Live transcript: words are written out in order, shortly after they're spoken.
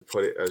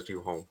put it as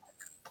you home.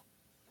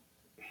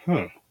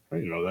 Huh. I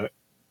didn't know that.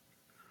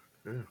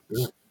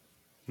 Yeah.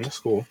 That's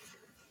cool.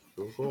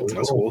 Cool.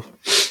 That's cool.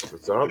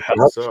 What's up?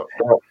 What's up?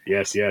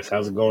 Yes.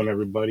 How's it going,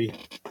 everybody?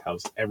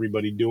 How's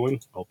everybody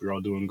doing? Hope you're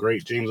all doing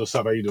great. James, what's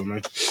up? How you doing,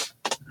 man?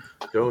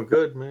 Doing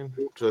good, man.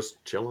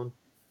 Just chilling.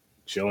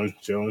 Chilling.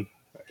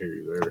 I hear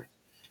you there.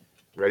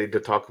 Ready to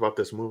talk about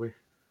this movie?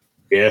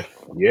 Yeah.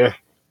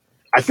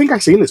 I think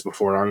I've seen this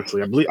before,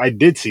 honestly. I believe I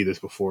did see this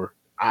before.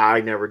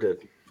 I never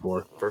did.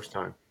 Before. First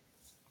time.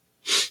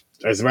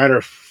 As a matter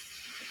of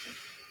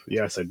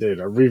yes, I did.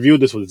 I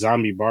reviewed this with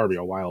Zombie Barbie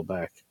a while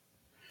back.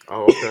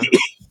 Oh, okay.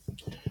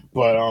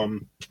 But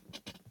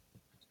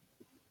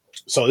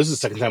so this is the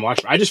second time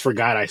watching. I just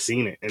forgot I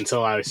seen it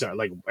until I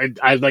started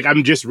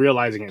I'm just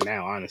realizing it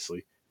now,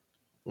 honestly.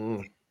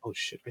 Mm. Oh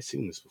shit, I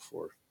seen this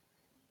before.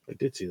 I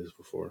did see this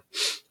before.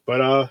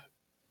 But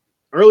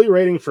early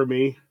rating for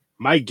me,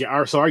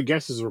 our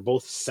guesses were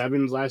both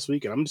 7s last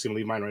week, and I'm just gonna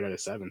leave mine right at a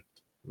 7.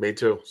 Me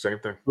too. Same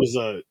thing.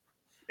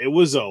 It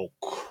was a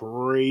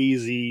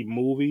crazy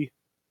movie,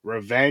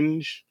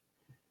 revenge,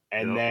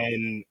 and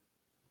then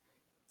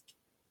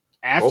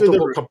after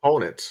multiple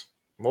components,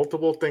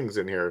 multiple things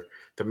in here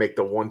to make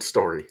the one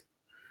story.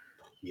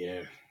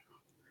 Yeah.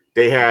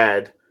 They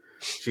had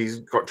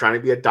she's trying to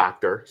be a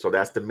doctor, so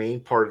that's the main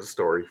part of the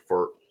story.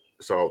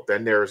 So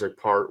then there's a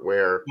part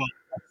where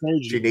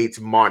she needs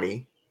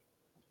money.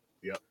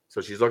 Yep. So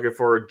she's looking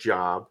for a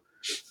job.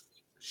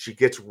 She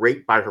gets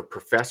raped by her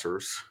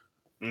professors.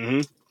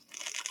 Mm-hmm.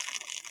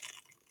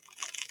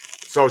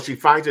 So she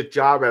finds a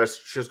job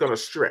she's going to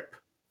strip.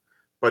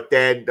 But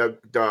then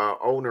the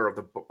owner of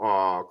the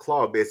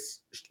club is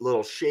a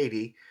little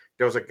shady.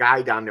 There was a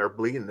guy down there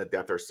bleeding to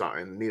death or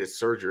something, needed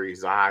surgery,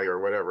 his eye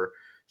or whatever.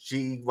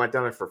 She went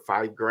down there for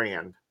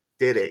 $5,000,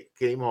 did it,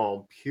 came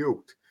home,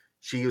 puked.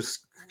 She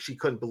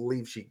couldn't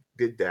believe she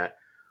did that.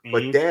 Mm-hmm.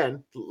 But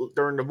then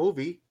during the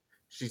movie,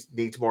 she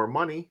needs more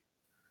money.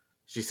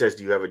 She says,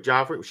 "Do you have a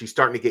job for me?" She's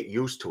starting to get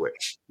used to it.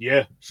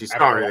 Yeah. She's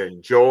starting to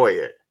enjoy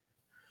it.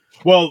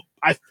 Well,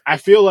 I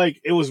feel like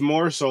it was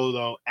more so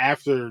though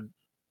after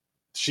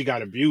she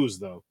got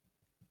abused though.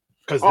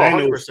 Because then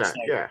 100%, it was like,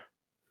 yeah.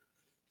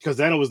 Because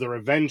then it was the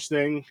revenge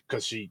thing.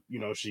 Because she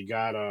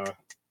got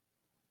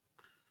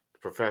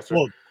professor.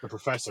 Well, the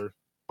professor.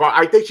 But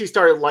I think she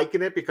started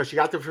liking it because she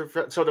got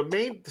the so the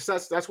main.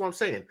 That's what I'm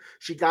saying.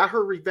 She got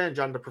her revenge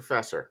on the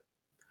professor.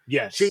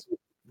 Yes. She's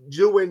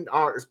doing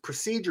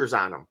procedures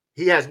on him.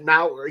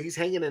 He's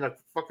hanging in a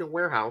fucking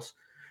warehouse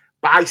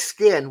by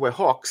skin with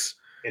hooks.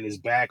 In his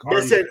back,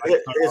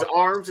 his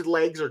arms and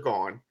legs are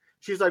gone.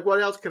 She's like,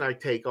 "What else can I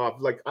take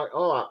off?" Like, I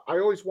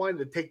always wanted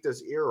to take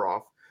this ear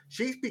off.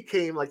 She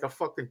became like a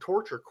fucking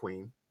torture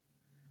queen.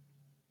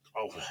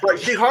 Oh, but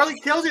she hardly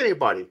kills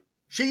anybody.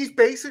 She's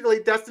basically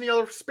that's the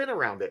other spin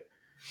around it.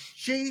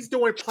 She's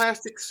doing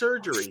plastic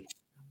surgery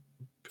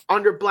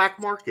under black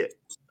market.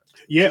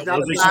 Yeah, she's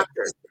not a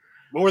doctor.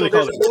 What were they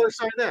called? The other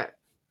side of that.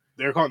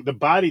 They're calling the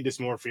body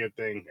dysmorphia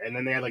thing, and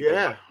then they had like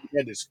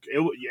this.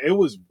 It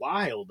was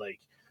wild, like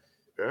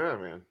yeah,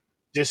 man.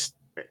 Just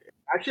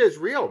actually, it's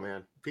real,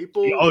 man.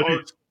 People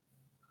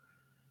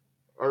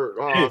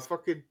are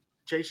fucking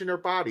changing their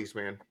bodies,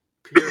 man.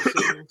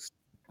 Piercings,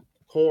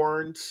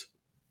 horns.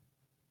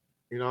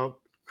 You know,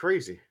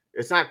 crazy.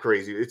 It's not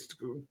crazy. It's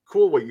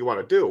cool what you want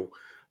to do.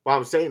 But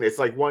I'm saying it's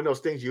like one of those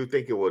things you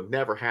think it would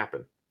never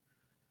happen.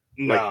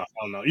 No, I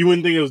don't know. You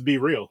wouldn't think it would be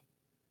real.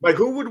 Like,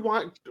 who would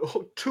want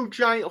 2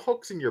 giant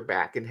hooks in your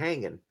back and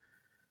hanging?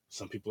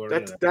 Some people are.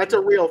 That's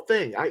a real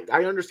thing.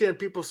 I understand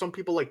some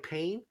people like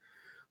pain,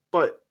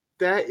 but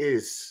that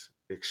is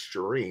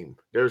extreme.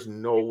 There's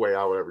no way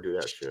I would ever do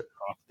that shit.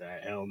 Fuck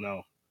that. Hell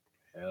no.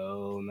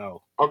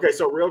 Okay,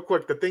 so real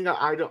quick, the thing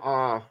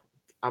I'm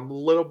a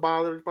little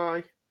bothered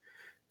by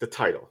the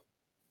title,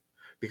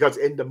 because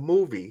in the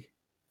movie,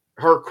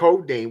 her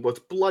code name was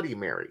Bloody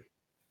Mary,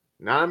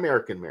 not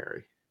American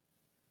Mary.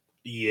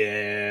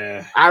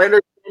 Yeah, I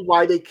understand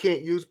why they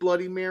can't use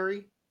Bloody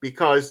Mary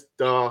because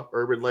the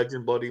urban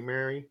legend Bloody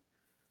Mary.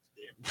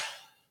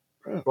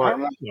 But I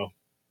don't know.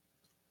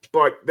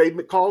 But they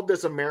called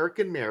this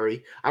American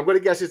Mary. I'm going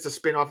to guess it's a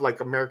spinoff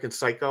like American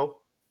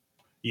Psycho.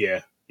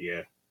 Yeah.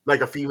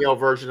 Like a female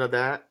version of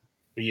that.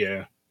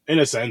 Yeah, in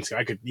a sense,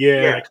 I could.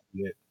 Yeah.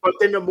 But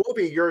in the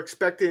movie, you're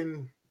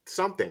expecting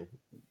something.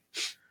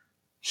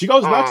 She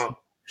goes nuts.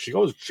 She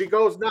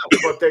goes nuts.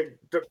 But they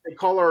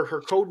call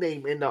her code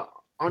name in the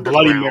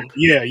underground. Bloody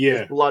Mary.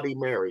 Yeah. Bloody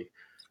Mary.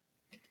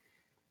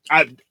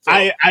 I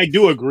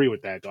do agree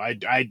with that though. I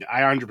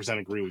 100%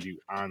 agree with you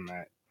on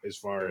that as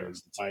far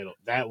as the title.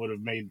 That would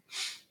have made.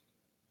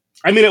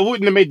 I mean, it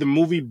wouldn't have made the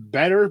movie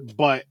better,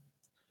 but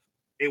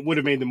it would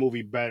have made the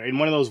movie better. And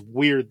one of those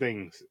weird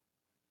things.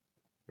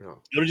 Yeah.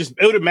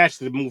 It would have matched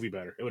the movie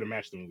better.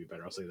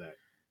 I'll say that.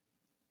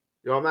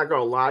 I'm not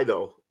gonna lie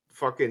though.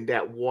 Fucking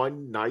that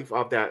one knife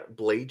of that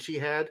blade she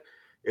had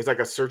is like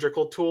a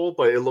surgical tool,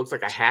 but it looks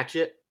like a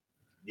hatchet.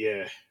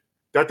 Yeah.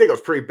 That thing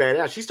was pretty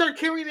badass. She started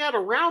carrying that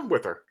around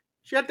with her.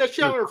 She had that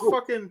shit on her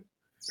fucking.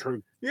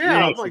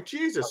 Yeah, I'm like,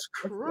 Jesus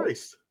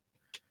Christ.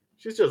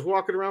 She's just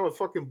walking around with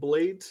fucking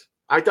blades.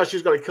 I thought she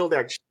was gonna kill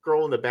that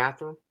girl in the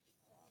bathroom.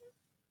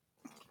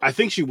 I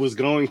think she was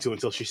going to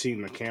until she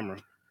seen the camera.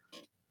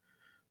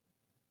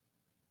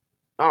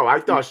 Oh, I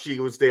thought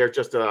she was there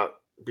just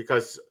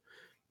because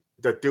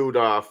the dude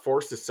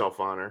forced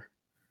himself on her.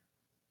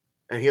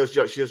 And she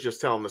was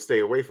just telling him to stay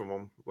away from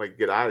him, like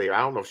get out of here. I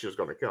don't know if she was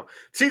gonna kill him.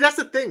 See, that's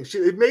the thing.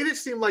 It made it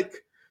seem like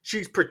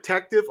she's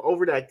protective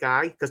over that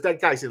guy because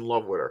that guy's in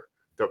love with her,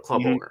 the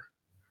club owner.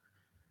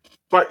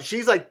 But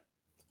she's like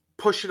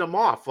pushing him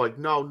off, like,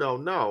 no, no,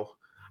 no.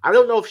 I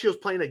don't know if she was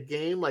playing a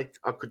game, like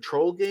a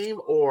control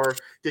game, or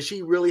did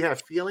she really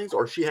have feelings,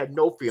 or she had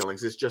no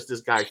feelings. It's just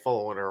this guy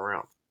following her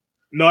around.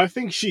 No, I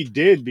think she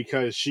did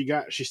because she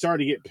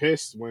started to get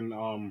pissed when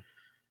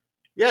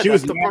yeah, she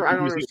that's was the part I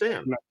don't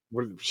understand.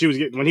 When he was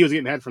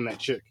getting head from that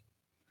chick.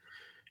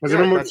 Because Yeah,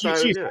 I remember that's not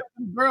she it.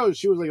 girl,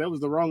 she was like, that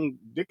was the wrong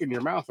dick in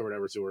your mouth or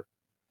whatever to her.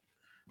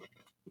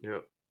 Yeah.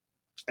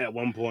 At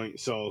one point,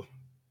 so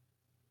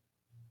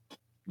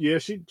yeah,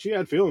 she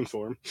had feelings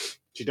for him.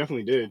 She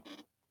definitely did.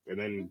 And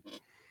then,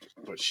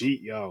 but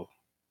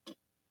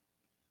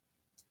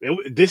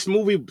this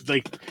movie,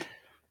 like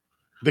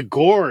the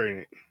gore in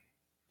it,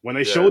 when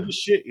they showed the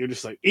shit, you're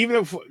just like, even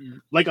if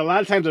like a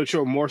lot of times they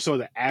show more so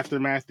the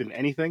aftermath than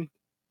anything.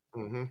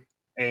 Mm-hmm.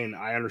 And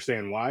I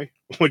understand why.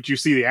 Once you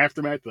see the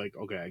aftermath, like,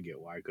 okay, I get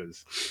why,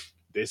 because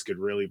this could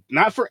really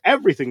not for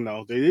everything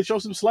though. They did show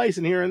some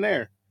slicing here and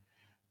there.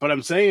 But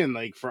I'm saying,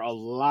 like, for a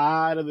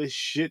lot of the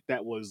shit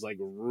that was like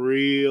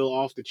real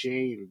off the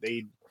chain,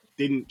 they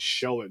didn't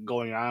show it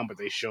going on, but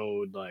they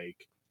showed the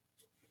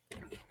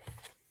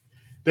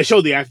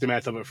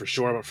aftermath of it for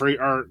sure. But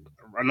or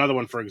another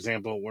one, for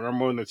example,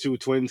 remember when the two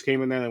twins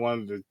came in there, they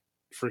wanted to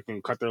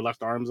freaking cut their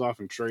left arms off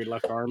and trade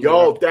left arms.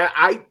 Yo,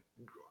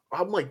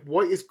 I'm like,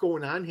 what is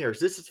going on here? Is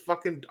this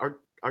fucking are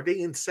they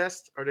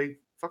incest? Are they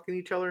fucking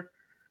each other?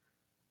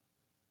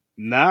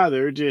 Nah,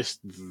 they're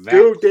just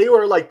dude. They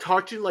were like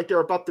touching, like they're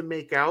about to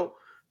make out.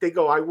 They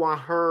go, I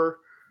want her.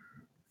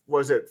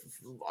 Was it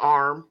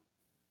arm?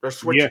 They're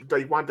switching. Yeah.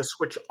 They want to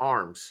switch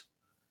arms,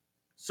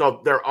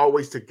 so they're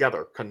always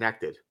together,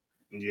 connected.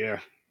 Yeah,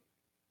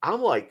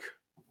 I'm like,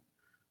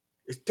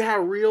 is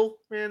that real,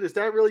 man? Is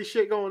that really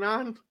shit going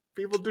on?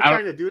 People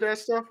trying to do that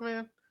stuff,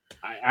 man.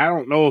 I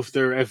don't know if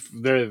they're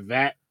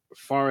that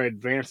far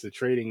advanced at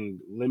trading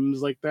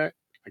limbs like that.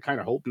 I kind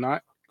of hope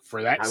not.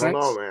 For that sense, I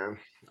don't know, man.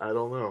 I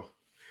don't know,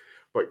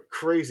 but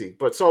crazy.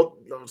 But so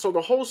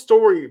the whole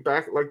story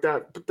back like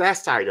that, but that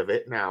side of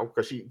it now,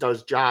 because she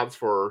does jobs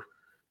for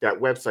that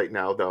website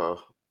now, the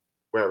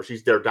wherever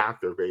she's their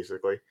doctor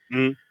basically.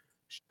 Mm-hmm.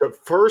 The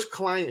first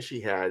client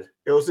she had,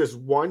 it was this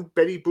one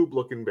Betty Boop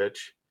looking bitch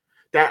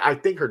that I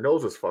think her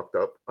nose was fucked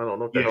up. I don't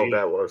know what the hell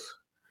that was.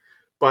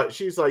 But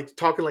she's like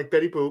talking like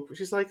Betty Boop.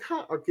 She's like,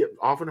 huh, I'll get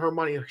offering her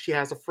money. She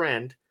has a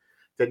friend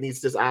that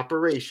needs this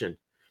operation.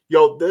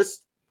 Yo,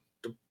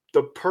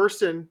 the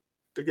person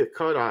to get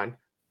cut on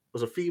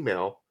was a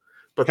female,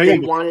 but they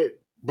wanted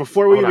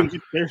before we even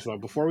get there. So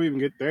before we even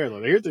get there,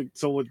 though, here's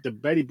with the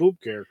Betty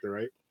Boop character,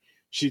 right?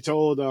 She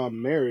told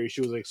Mary,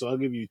 she was like, "So I'll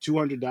give you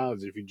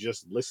 $200 if you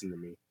just listen to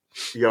me."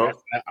 Yeah,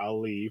 I'll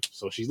leave.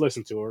 So she's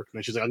listened to her, and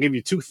then she's like, "I'll give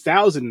you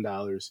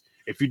 $2,000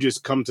 if you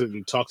just come to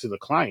and talk to the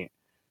client."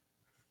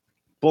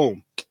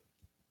 Boom.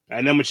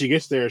 And then when she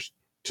gets there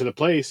to the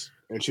place,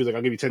 and she was like,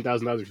 "I'll give you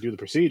 $10,000 if you do the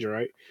procedure,"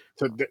 right?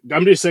 So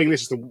I'm just saying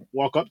this is to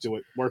work up.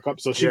 So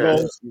she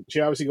goes.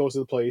 She obviously goes to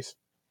the place,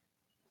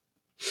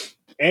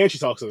 and she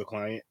talks to the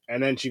client,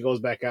 and then she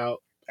goes back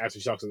out after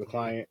she talks to the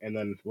client, and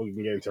then we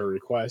can get into her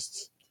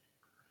requests.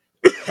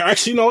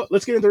 Actually, no,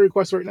 let's get into the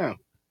requests right now.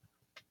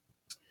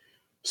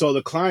 So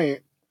the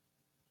client,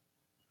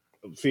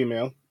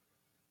 female,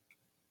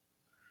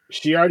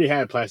 she already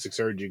had plastic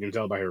surgery. You can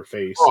tell by her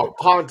face. Oh,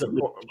 tons.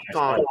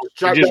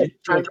 Trying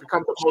to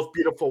become the most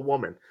beautiful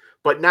woman,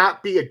 but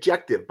not be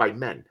objective by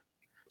men.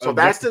 So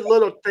that's the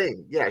little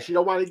thing. Yeah, she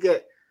don't want to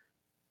get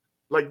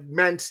like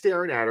men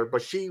staring at her,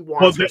 but she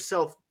wants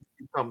herself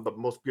to become the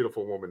most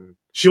beautiful woman.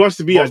 She wants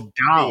to be a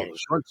doll.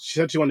 She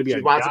said she wanted to be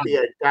a doll. She wants to be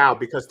a doll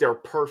because they're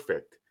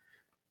perfect.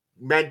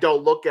 Men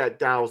don't look at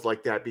dolls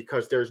like that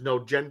because there's no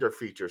gender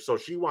feature. So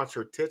she wants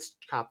her tits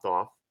chopped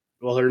off.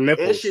 Well, her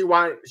nipples. And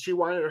she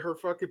wanted her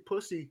fucking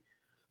pussy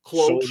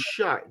closed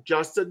shut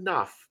just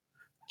enough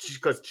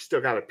because she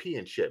still got to pee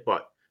and shit.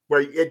 But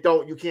where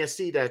you can't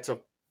see that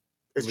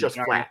it's just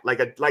flat, like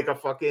a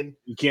fucking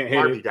you can't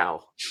Barbie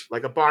doll,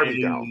 like a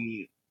Barbie doll.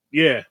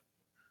 Yeah,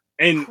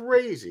 and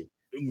crazy,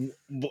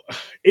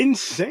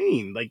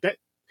 insane, like that.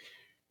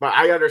 But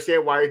I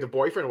understand why the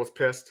boyfriend was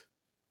pissed.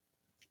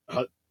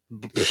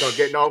 He can't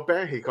get no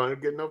bang. He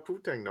can't get no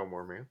poo-tang no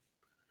more, man.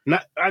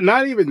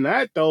 Not even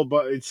that though.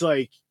 But it's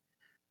like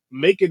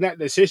making that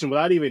decision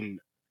without even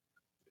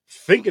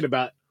thinking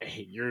about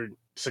your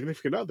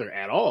significant other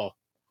at all.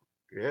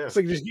 Yeah, it's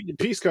like just get your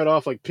piece cut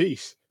off. Like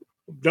peace.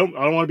 I don't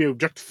want to be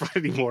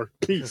objectified anymore.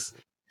 Peace.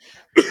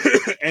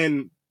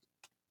 And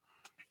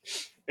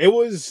it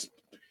was.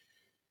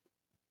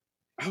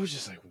 I was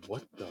just like,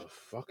 what the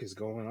fuck is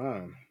going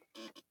on?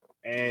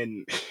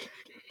 And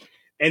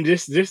and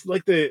just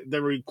like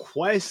the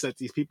requests that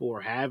these people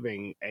were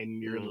having,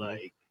 and you're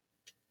like,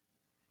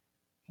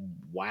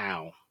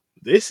 wow,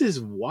 this is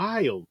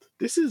wild.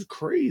 This is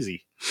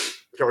crazy.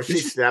 So she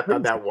This is snapped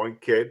on crazy. that one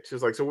kid.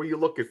 She's like, "So what are you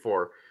looking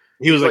for?"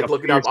 He was He's like like a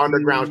looking up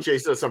underground piercing.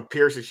 chasing some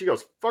piercings. She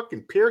goes,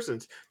 "Fucking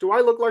piercings? Do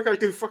I look like I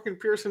do fucking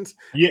piercings?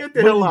 Yeah, Get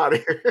the but hell out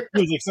of here!"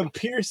 he was like some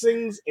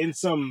piercings and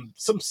some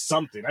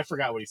something. I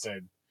forgot what he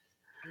said.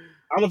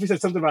 I don't know if he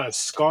said something about a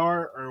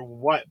scar or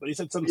what, but he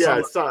said Yeah, something.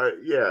 it's not.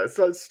 Yeah, it's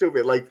so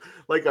stupid. Like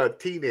a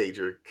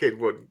teenager kid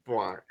would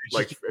want. She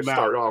Like kicked him out.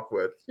 start off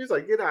with. He's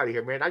like, "Get out of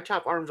here, man! I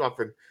chop arms off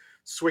and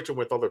switch them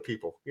with other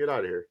people. Get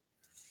out of here."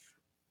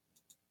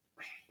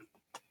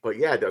 But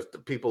yeah, there's the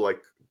people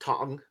like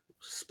tongue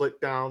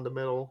split down the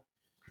middle.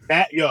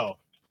 That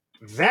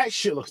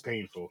shit looks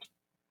painful.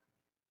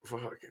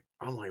 Fuck it.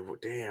 I'm like, well,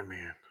 damn,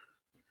 man.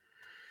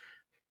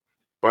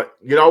 But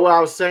you know what I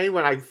was saying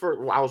when I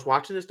was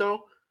watching this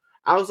though?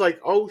 I was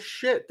like, oh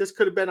shit, this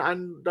could have been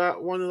on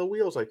one of the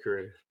wheels I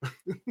created.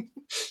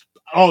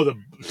 Oh,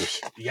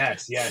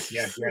 yes. We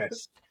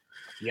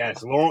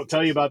won't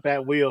tell you about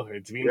that wheel.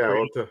 It's being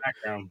created in the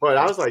background. But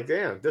I was like,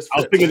 damn, this. I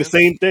was thinking the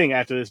same thing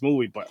after this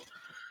movie, but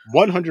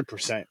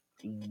 100%,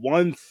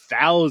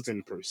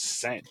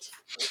 1000%.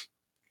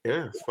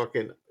 Yeah, it's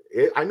fucking.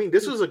 I mean,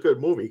 this was a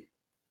good movie.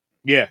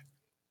 Yeah.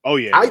 Oh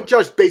yeah. I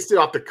just based it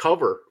off the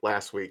cover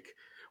last week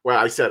where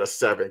I said a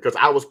 7 because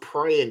I was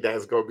praying that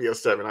it's going to be a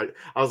 7.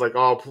 I was like,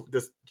 oh,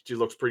 she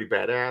looks pretty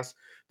badass.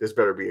 This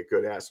better be a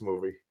good ass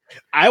movie.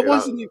 I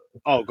wasn't.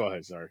 Oh, go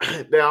ahead. Sorry.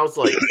 Then I was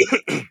like,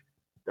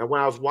 and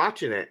when I was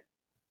watching it,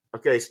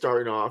 okay,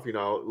 starting off,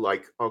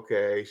 like,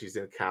 okay, she's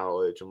in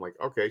college. I'm like,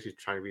 okay, she's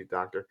trying to be a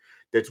doctor.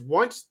 That's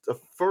once the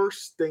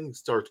first thing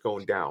starts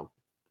going down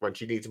when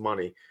she needs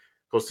money,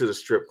 goes to the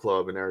strip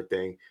club and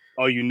everything.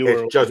 Oh, you knew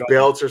it just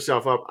builds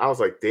herself up. I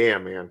was like,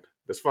 damn, man,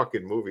 this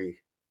fucking movie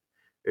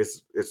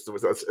it's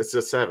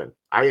a 7.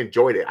 I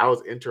enjoyed it. I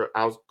was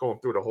going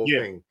through the whole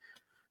thing.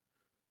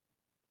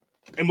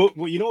 And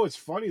you know what's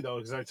funny though,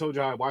 because I told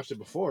you I watched it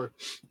before.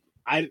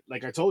 I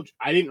told you,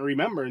 I didn't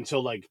remember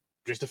until like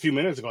just a few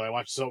minutes ago. I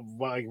watched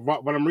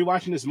when I'm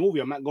rewatching this movie,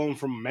 I'm not going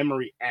from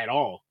memory at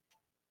all.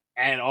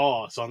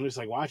 So I'm just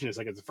like watching this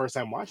like it's the first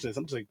time watching this.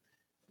 I'm just like,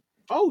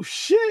 oh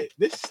shit,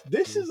 this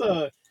is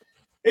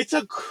it's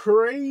a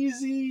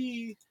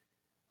crazy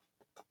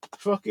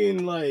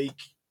fucking like.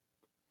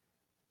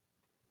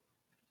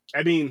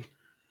 I mean,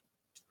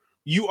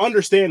 you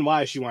understand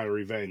why she wanted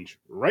revenge,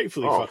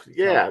 rightfully.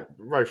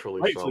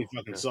 Rightfully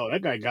fucking so.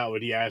 That guy got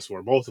what he asked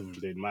for. Both of them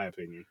did, in my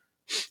opinion.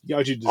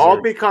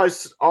 All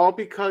because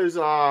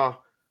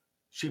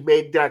she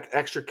made that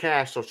extra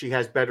cash, so she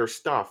has better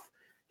stuff.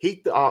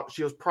 She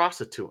was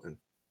prostituting,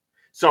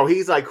 so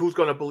he's like, "Who's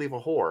going to believe a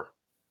whore?"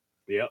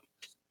 Yep.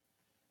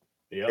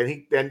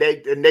 And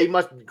they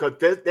must,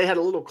 because they had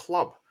a little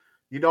club.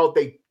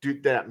 They do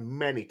that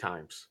many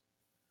times.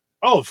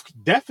 Oh,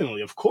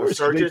 definitely, of course. The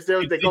surgeons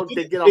they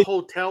get a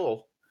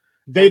hotel.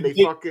 They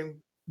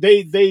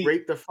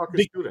rape the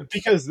fucking students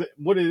because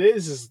what it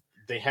is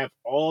they have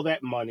all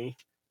that money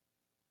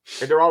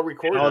and they're all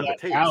recording all on that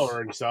the tapes. Power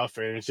and stuff,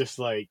 and it's just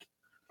like,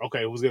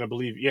 okay, who's gonna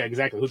believe? Yeah,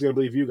 exactly. Who's gonna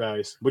believe you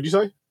guys? What'd you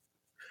say?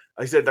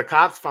 I said the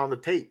cops found the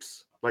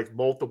tapes, like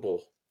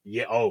multiple.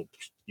 Yeah. Oh,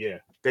 yeah.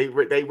 They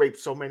raped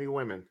so many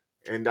women,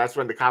 and that's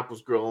when the cop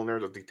was grilling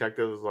her. The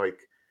detective was like,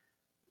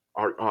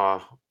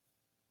 "Well,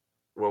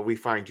 we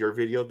find your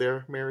video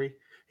there, Mary."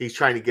 He's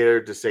trying to get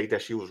her to say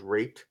that she was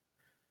raped,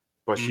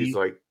 but she's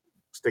like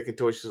sticking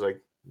to it. She's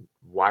like,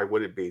 "Why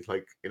would it be?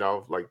 Like,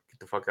 like get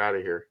the fuck out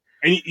of here."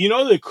 And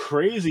the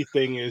crazy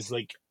thing is,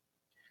 like,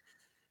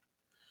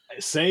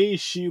 say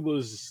she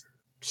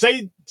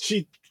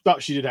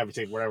thought she did have a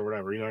tape,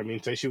 whatever. You know what I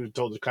mean? Say she would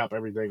told the cop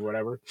everything,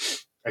 whatever.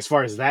 As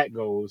far as that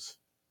goes,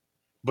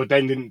 but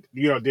then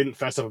didn't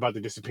fess up about the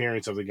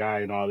disappearance of the guy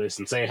and all this,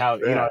 and say how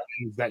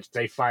that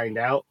they find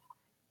out.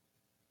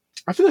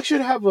 I feel like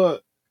she'd have a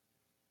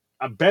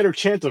better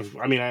chance of.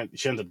 I mean,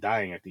 she ends up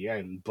dying at the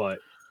end, but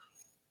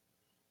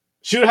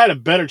she would have had a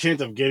better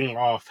chance of getting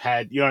off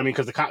had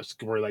because the cops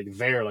were like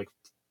there like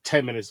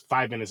 5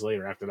 minutes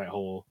later after that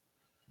whole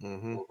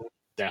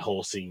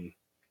scene.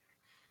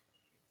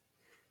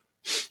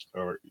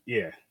 Or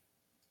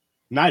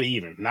not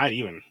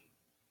even.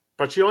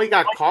 But she only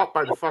got caught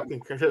by the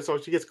fucking. So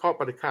she gets caught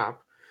by the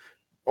cop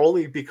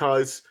only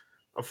because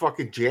a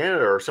fucking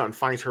janitor or something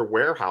finds her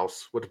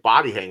warehouse with a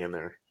body hanging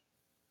there.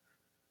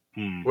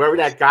 Whoever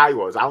that guy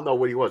was, I don't know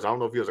what he was. I don't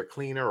know if he was a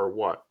cleaner or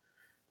what.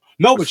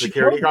 No, but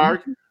security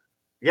guard.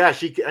 Yeah,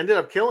 she ended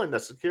up killing the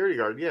security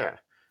guard. Yeah,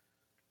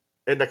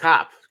 and the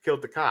cop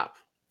killed the cop.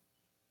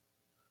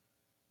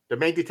 The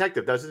main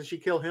detective, doesn't she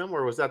kill him,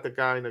 or was that the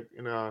guy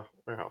in a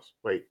warehouse?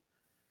 Wait,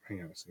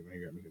 hang on a second,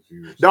 I got me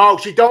confused. No,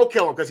 she don't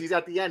kill him because he's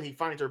at the end. He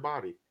finds her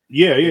body.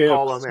 Yeah.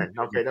 Call him in.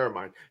 Okay, never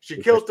mind.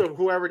 She kills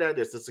whoever that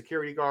is, the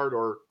security guard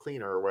or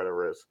cleaner or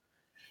whatever it is.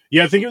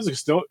 Yeah, I think it was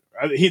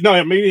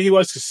maybe he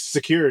was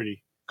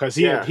security because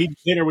he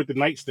hit her with the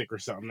nightstick or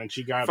something, and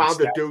she found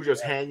the dude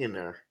just hanging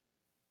there.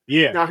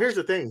 Yeah. Now here's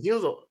the thing.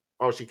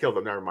 She killed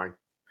him. Never mind.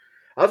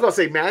 I was gonna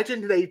say,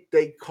 imagine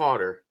they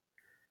caught her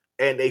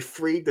and they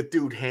freed the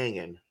dude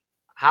hanging.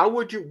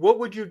 What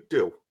would you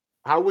do?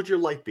 How would your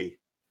life be?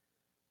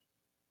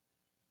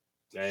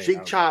 Hey, She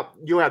chopped,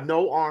 you have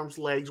no arms,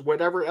 legs,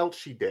 whatever else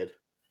she did.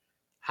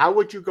 How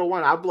would you go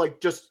on? I'd be like,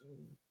 just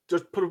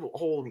put a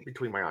hole in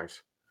between my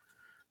eyes.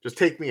 Just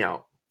take me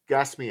out.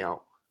 Gas me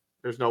out.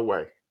 There's no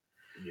way.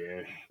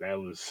 yeah, that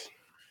was.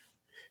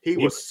 He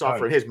was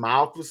suffering. His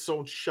mouth was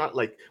sewn shut,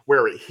 like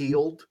where it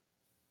healed.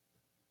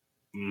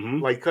 Mm-hmm.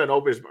 Like couldn't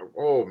open his.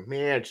 Oh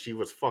man, she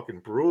was fucking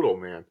brutal,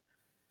 man.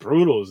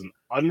 Brutal is an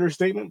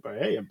understatement, but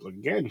hey,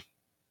 again,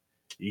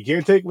 you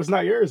can't take what's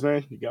not yours,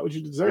 man. You got what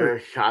you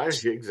deserve.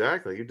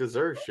 Exactly. You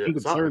deserve shit. You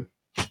deserve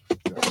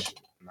something.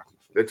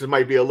 It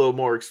might be a little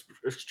more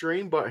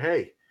extreme, but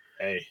hey,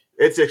 hey,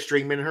 it's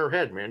extreme in her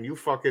head, man. You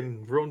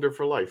fucking ruined her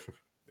for life.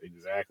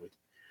 Exactly.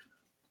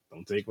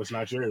 Don't take what's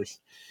not yours.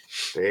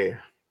 Damn.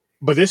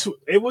 But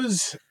it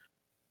was.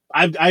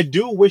 I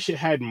do wish it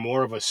had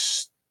more of a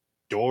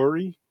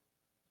story.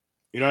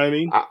 You know what I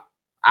mean?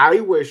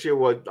 I wish it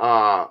would.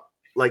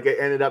 Like it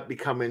ended up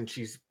becoming.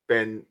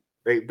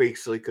 They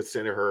basically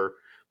consider her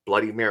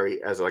Bloody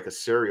Mary as like a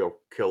serial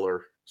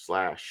killer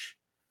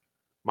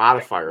 /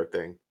 modifier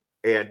thing,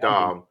 and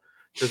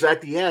because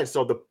at the end,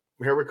 so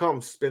here it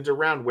comes, spins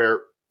around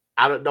where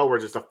out of nowhere,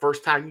 just the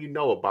first time you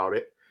know about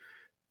it,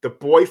 the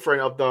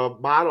boyfriend of the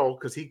model,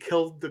 because he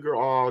killed the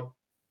girl,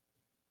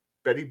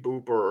 Betty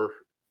Boop, or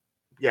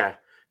yeah,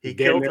 he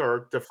killed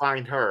her to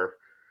find her,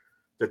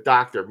 the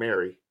doctor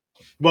Mary.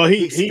 Well,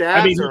 he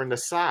stabs her in the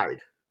side.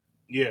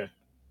 Yeah.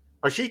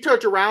 But she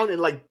turns around and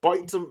like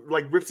bites him,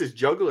 like rips his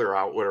jugular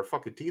out with her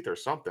fucking teeth or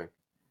something.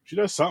 She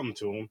does something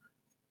to him.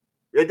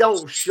 It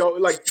don't show,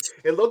 like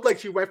it looked like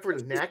she went for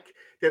the neck.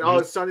 Then all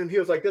of a sudden he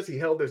was like this. He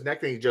held his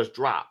neck and he just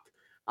dropped.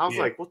 I was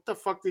like, what the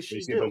fuck did she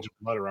do? A bunch of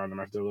blood around him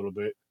after a little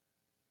bit.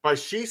 But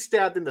she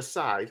stabbed in the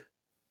side,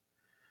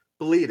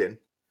 bleeding.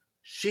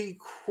 She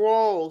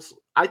crawls.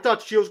 I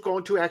thought she was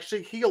going to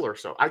actually heal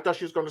herself. I thought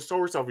she was going to sew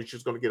herself and she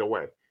was going to get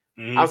away.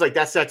 Mm-hmm. I was like,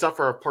 that sets up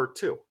for a part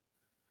 2.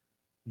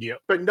 Yep.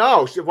 But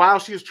no, while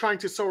she was trying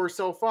to sew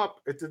herself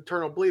up, it's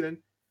internal bleeding,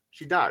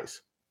 she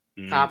dies.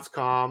 Mm-hmm. Cops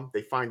come.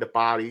 They find the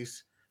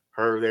bodies.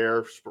 Her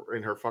there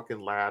in her fucking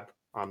lab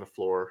on the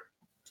floor.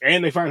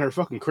 And they find her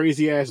fucking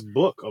crazy ass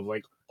book of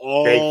like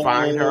all. They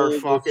find her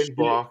fucking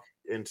book.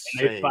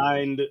 Insane.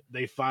 And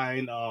they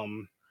find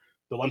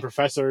the one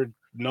professor,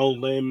 no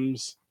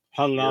limbs,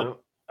 hung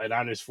up and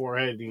on his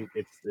forehead.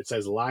 It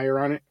says liar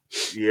on it.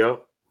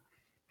 Yep.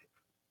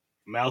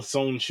 Mouth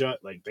sewn shut.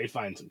 Like they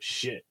find some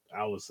shit.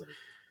 I was like,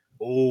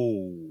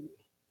 oh.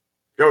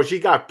 Yo, she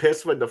got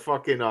pissed when the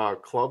fucking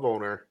club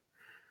owner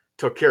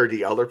took care of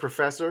the other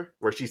professor,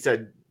 where she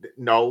said,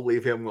 no,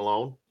 leave him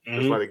alone.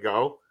 Just let it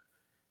go.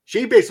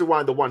 She basically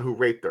wanted the one who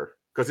raped her.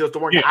 Because it was the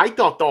one I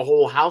thought the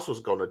whole house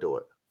was going to do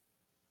it.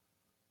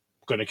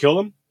 Going to kill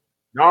him?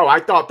 No, I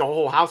thought the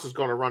whole house was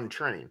going to run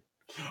train.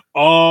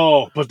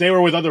 Oh, but they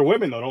were with other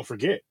women, though. Don't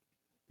forget.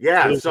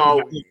 Yeah,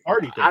 so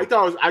I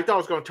thought it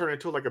was going to turn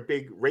into like a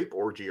big rape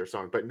orgy or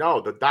something. But no,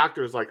 the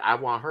doctor's like, I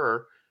want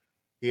her.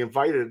 He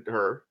invited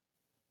her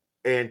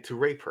and to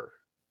rape her.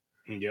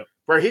 Yep.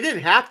 But he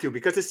didn't have to,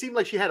 because it seemed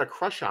like she had a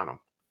crush on him.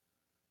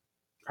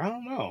 I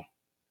don't know.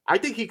 I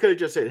think he could have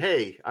just said,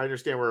 hey, I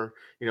understand we're,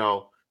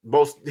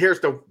 here's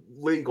the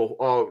legal,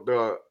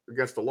 the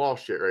against the law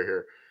shit right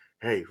here.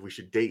 Hey, we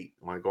should date.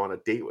 Want to go on a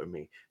date with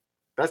me?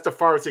 That's the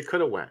farthest it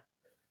could have went.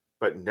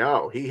 But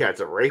no, he had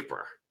to rape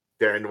her.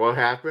 Then what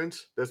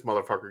happens? This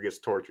motherfucker gets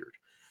tortured.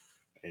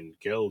 And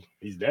killed.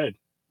 He's dead.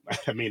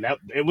 I mean,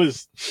 it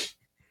was...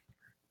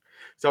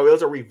 So it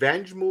was a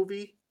revenge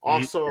movie.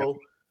 Also,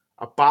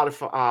 a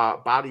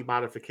body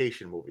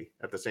modification movie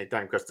at the same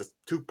time, because the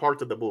 2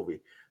 parts of the movie,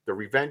 the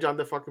revenge on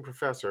the fucking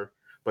professor,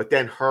 but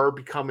then her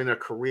becoming a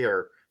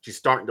career. She's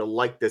starting to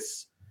like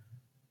this,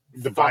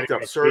 the fucked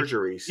up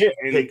surgeries,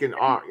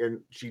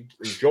 and she's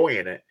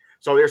enjoying it.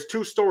 So there's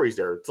 2 stories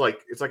there. It's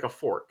like a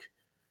fork.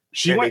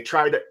 They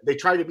tried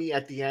to be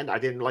at the end. I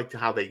didn't like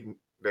how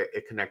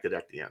it connected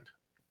at the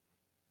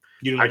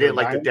end. I didn't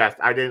like the death.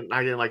 I didn't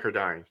like her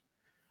dying.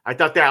 I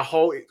thought that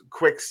whole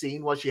quick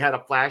scene was she had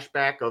a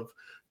flashback of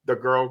the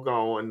girl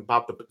going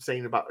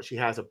saying about she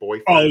has a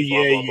boyfriend. Oh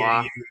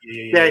yeah.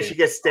 Then she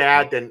gets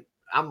stabbed, and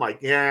I'm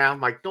like, no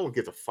one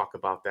gives a fuck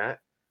about that.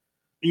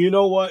 You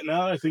know what?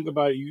 Now that I think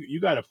about it, you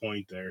got a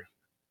point there.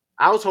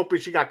 I was hoping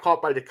she got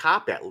caught by the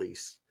cop at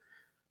least.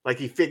 Like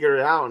he figured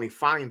it out and he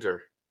finds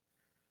her.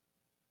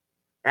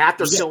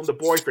 After killing the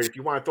boyfriend, if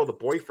you want to throw the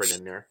boyfriend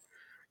in there,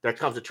 that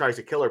comes and tries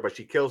to kill her, but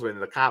she kills him,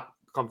 and the cop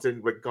comes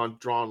in with gun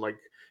drawn, like,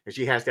 and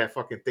she has that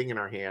fucking thing in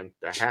her hand,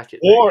 the hatchet.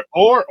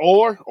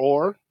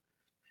 Or,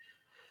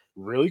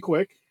 really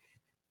quick,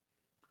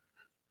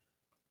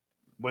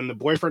 when the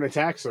boyfriend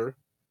attacks her,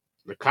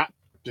 the cop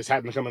just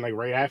happened to come in like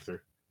right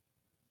after.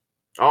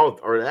 Oh,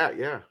 or that,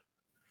 yeah.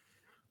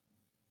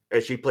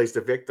 And she plays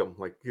the victim,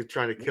 like, you're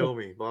trying to kill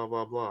me, blah,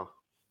 blah, blah.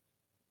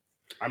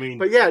 I mean,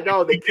 but yeah,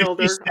 no, they killed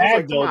her. I was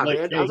like, come on,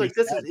 man. I was like,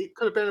 it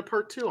could have been a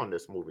part 2 on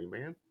this movie,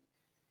 man.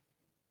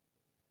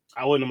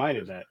 I wouldn't have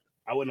minded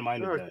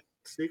that.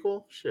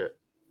 sequel. Shit.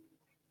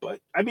 But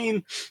I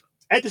mean,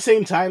 at the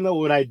same time, though,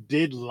 what I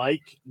did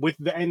like with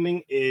the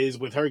ending is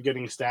with her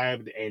getting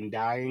stabbed and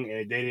dying,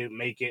 and they didn't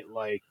make it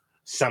like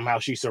somehow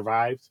she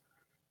survived.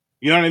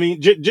 You know what I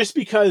mean? Just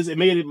because it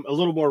made it a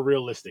little more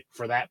realistic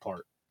for that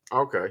part.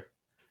 Okay.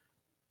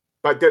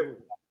 But then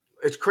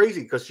it's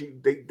crazy because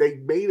they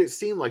made it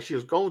seem like she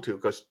was going to,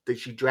 because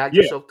she dragged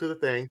Yeah. herself to the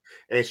thing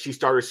and she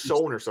started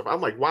sewing herself. I'm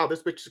like, wow,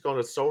 this bitch is going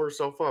to sew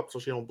herself up so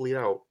she don't bleed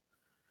out.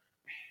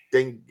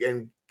 Then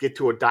and get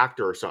to a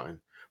doctor or something.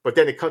 But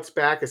then it cuts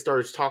back and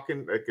starts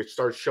talking. Like it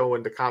starts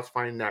showing the cops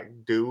finding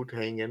that dude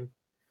hanging.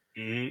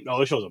 Mm-hmm.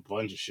 Oh, it shows a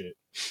bunch of shit.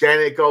 Then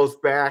it goes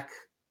back.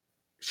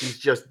 She's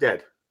just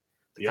dead.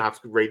 The Yep. cops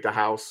raid the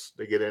house.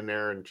 They get in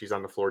there and she's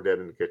on the floor dead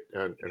in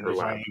her They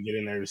lap. finally get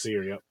in there to see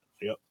her. Yep.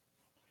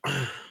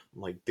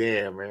 I'm like,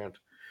 damn, man.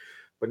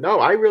 But no,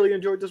 I really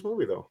enjoyed this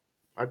movie though.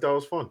 I thought it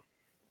was fun.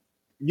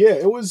 Yeah,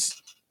 it was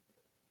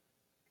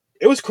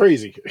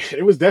crazy.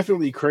 It was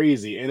definitely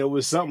crazy, and it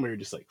was something where you're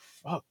just like,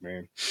 fuck,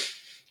 man.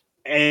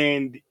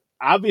 And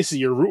obviously,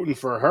 you're rooting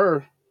for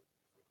her,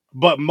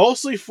 but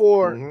mostly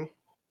for. Mm-hmm.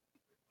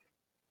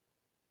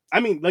 I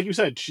mean, like you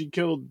said, she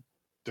killed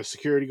the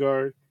security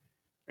guard,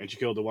 and she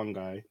killed the one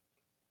guy.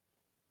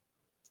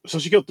 So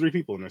she killed 3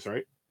 people in this,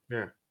 right?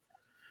 Yeah.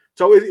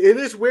 So it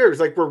is weird.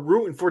 It's like we're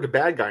rooting for the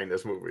bad guy in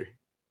this movie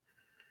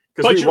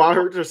because we want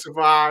her to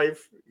survive.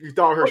 You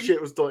thought her shit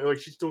was doing, like,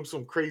 she's doing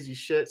some crazy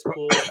shit. It's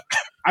cool.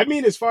 I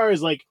mean, as far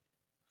as like,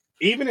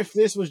 even if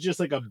this was just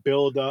like a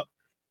build up,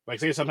 like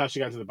say somehow she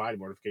got into the body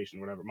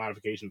modification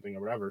thing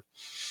or whatever.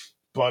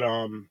 But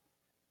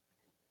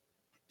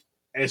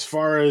as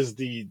far as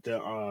the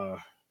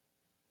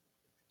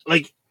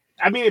like,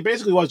 I mean, it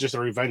basically was just a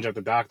revenge of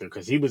the doctor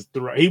because he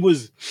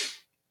was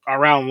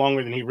around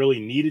longer than he really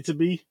needed to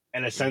be,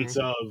 in a sense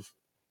of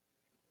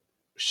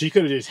she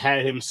could have just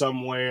had him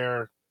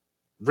somewhere,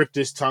 ripped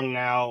his tongue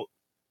out,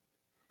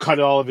 cut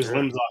all of his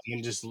limbs off,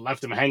 and just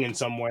left him hanging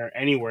somewhere,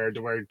 anywhere,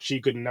 to where she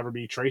could never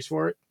be traced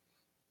for it,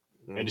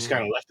 and just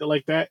kind of left it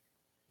like that.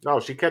 No,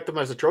 she kept him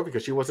as a trophy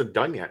because she wasn't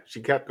done yet.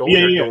 She kept going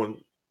there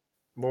doing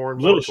more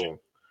and more to him.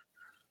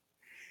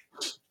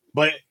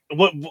 But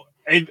what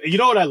you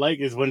know what I like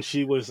is when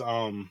she was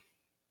what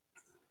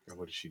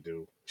did she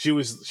do? She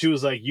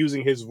was like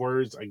using his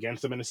words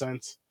against him in a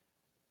sense.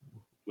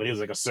 When he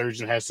was like, a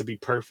surgeon has to be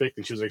perfect,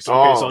 and she was like, so,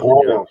 okay,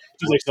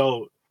 she was like,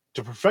 so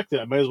to perfect it,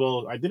 I might as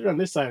well. I did it on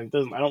this side. It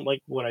doesn't. I don't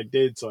like what I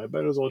did, so I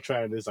might as well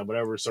try on this side,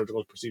 whatever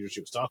surgical procedure she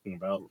was talking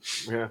about.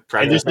 Yeah,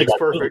 and just like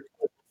perfect.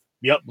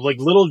 Yep, like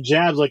little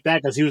jabs like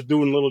that, because he was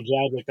doing little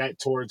jabs like that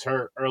towards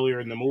her earlier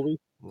in the movie,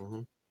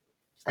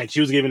 and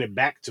she was giving it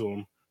back to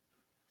him,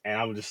 and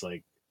I was just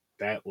like,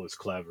 that was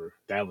clever.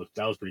 That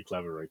was pretty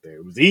clever right there.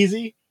 It was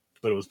easy,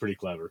 but it was pretty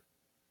clever.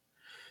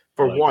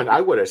 For one,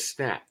 I would have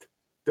snapped.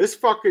 This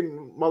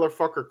fucking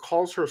motherfucker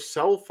calls her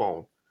cell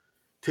phone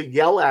to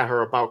yell at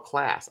her about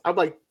class. I'm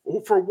like,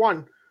 for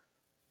one,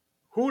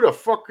 who the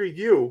fuck are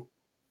you?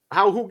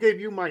 Who gave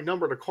you my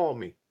number to call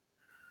me?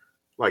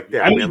 Like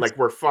that, man. Like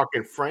we're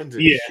fucking friends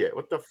and shit.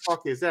 What the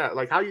fuck is that?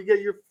 Like, how you get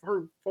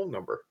her phone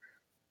number?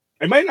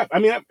 It may not. I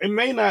mean, it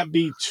may not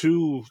be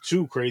too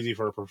crazy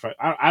for a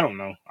professional. I don't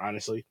know,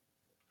 honestly.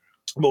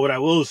 But what I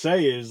will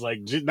say is, like,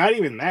 not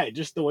even that.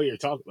 Just the way you're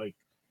talking, like,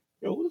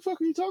 yo, who the fuck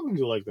are you talking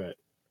to like that?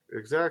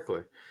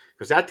 Exactly,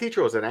 because that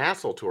teacher was an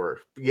asshole to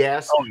her.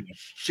 Yes,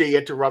 she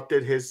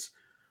interrupted his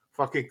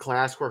fucking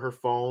class for her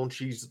phone.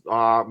 She's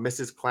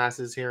misses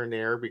classes here and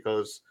there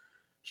because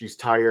she's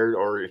tired,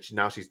 or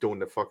now she's doing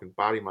the fucking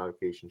body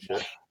modification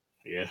shit.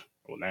 Yeah.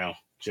 Well, now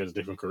she has a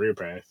different career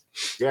path.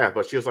 Yeah,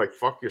 but she was like,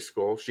 fuck your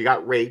school. She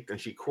got raped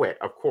and she quit.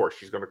 Of course,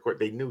 she's going to quit.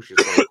 They knew she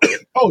was going to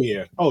quit. Oh,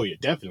 yeah,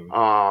 definitely.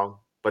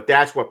 But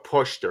that's what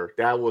pushed her.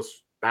 That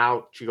was,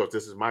 now she goes,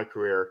 this is my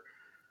career.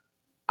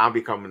 I'm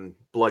becoming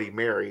Bloody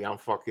Mary. I'm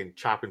fucking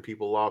chopping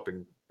people up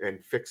and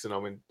fixing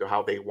them into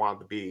how they want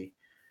to be.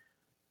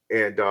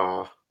 And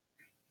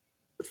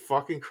it's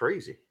fucking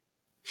crazy.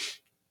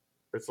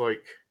 It's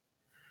like,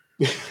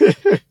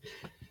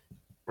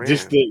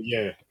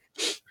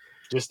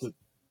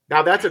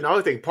 now that's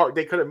another thing.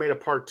 They could have made a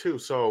part 2.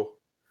 So,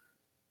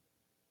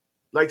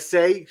 like,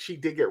 say she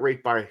did get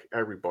raped by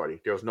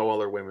everybody. There was no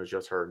other women, it was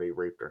just her, and they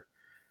raped her.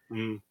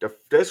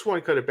 This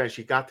one could have been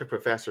she got the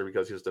professor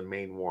because he was the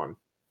main one.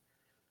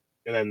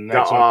 And then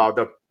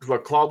the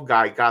club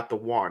guy got the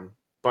one,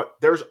 but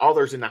there's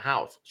others in the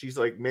house. She's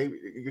like, maybe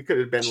it could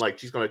have been like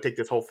she's going to take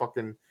this whole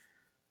fucking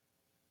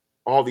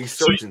all these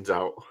surgeons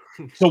out.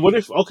 So what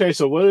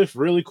if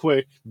really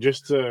quick,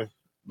 just to,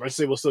 let's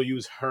say we'll still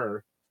use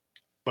her,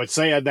 but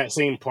say at that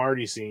same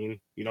party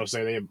scene,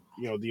 say they,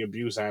 the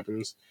abuse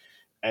happens,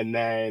 and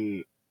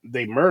then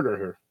they murder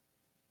her,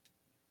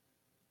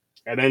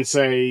 and then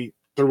say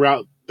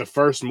throughout the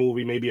first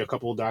movie, maybe a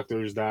couple of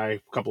doctors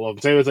die, a couple of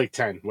them, say it was like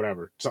 10,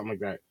 whatever, something like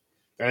that.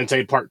 And then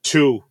say part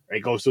 2,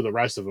 it goes through the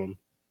rest of them.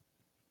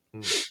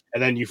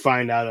 And then you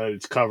find out that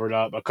it's covered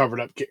up,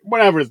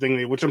 whatever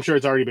thing, which I'm sure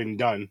it's already been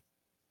done.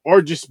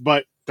 Or just,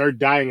 but they're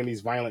dying in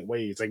these violent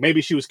ways. Like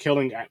maybe she was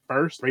killing at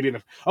first,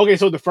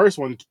 so the first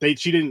one,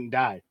 she didn't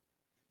die.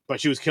 but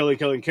she was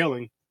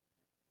killing.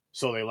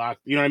 So they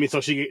locked, you know what I mean?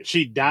 So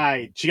she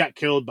died. She got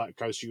killed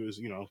because she was,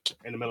 in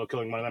the middle of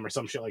killing one of them or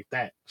some shit like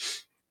that.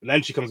 And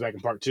then she comes back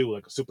in part 2,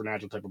 like a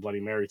supernatural type of Bloody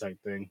Mary type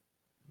thing.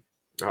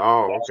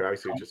 Oh, okay. I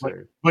see what you're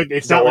saying. But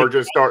it's The not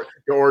origin story.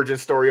 The origin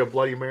story of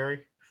Bloody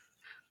Mary.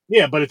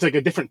 Yeah, but it's like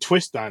a different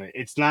twist on it.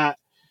 It's not.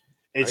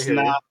 It's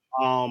not.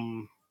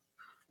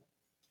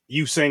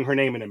 You saying her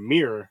name in a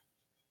mirror.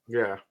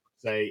 Yeah.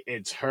 Say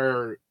it's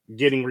her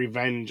getting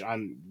revenge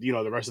on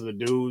the rest of the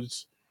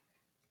dudes,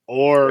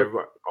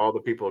 or all the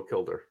people who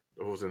killed her,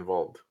 who was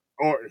involved,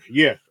 or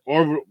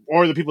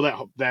the people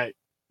that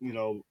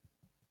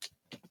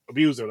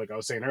abuse her, like I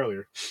was saying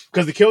earlier.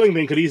 Because the killing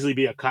thing could easily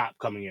be a cop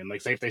coming in,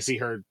 like say if they see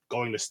her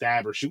going to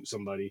stab or shoot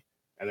somebody,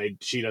 and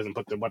she doesn't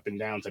put the weapon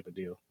down, type of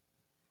deal.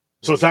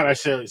 So it's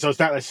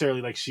not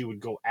necessarily like she would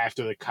go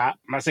after the cop.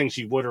 I'm not saying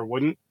she would or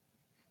wouldn't,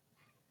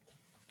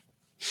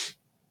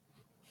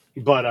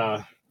 but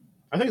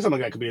I think something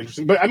like that could be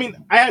interesting. But I mean,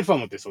 I had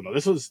fun with this one though.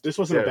 This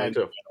wasn't a bad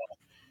movie at all.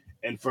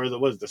 And for the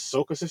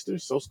Soka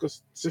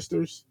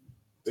sisters,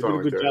 they did a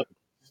good job.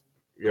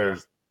 Yeah,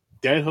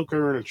 Dead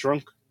Hooker in a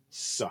Trunk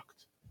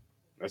sucked.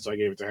 That's why I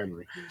gave it to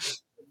Henry.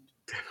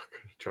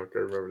 Trunk, I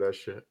remember that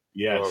shit.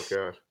 Yes. Oh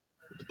god,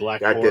 the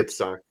black. That did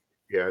suck.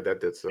 Yeah,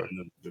 that did suck.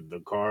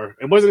 The car.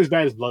 It wasn't as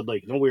bad as Blood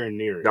Lake. Nowhere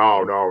near it.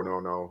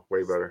 No.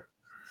 Way better.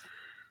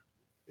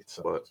 It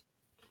sucked.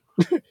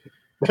 But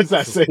that's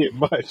not saying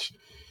much.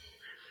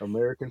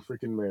 American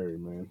freaking Mary,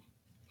 man.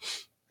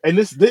 And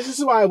this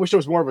is why I wish there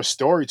was more of a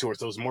story to it.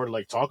 So there was more to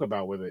like talk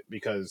about with it,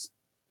 because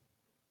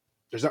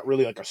there's not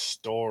really like a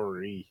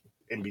story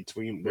in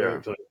between to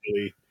like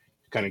really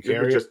kind of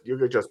carry. You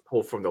could just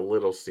pull from the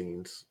little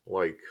scenes,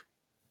 like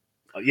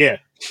yeah.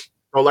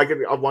 Oh, like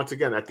once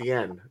again at the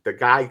end, the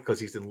guy, because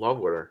he's in love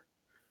with her,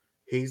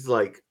 he's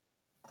like,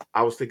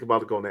 I was thinking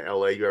about going to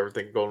LA. You ever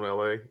think of going to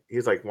LA?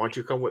 He's like, why don't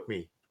you come with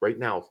me right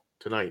now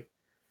tonight?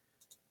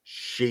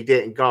 She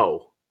didn't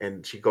go,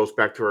 and she goes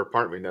back to her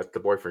apartment. That's the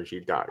boyfriend. She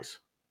dies.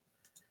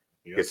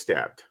 Gets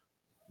stabbed.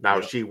 Now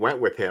if she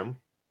went with him,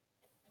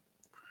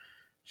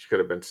 she could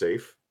have been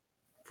safe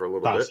for a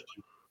little bit.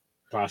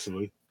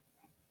 Possibly.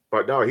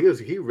 But no,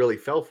 he really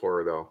fell for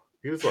her though.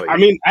 He was like, I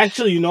mean,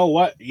 actually, you know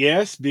what?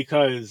 Yes,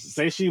 because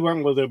say she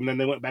went with him and then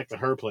they went back to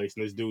her place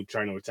and this dude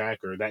trying to attack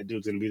her, that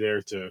dude's gonna be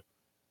there to.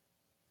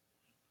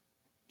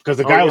 Because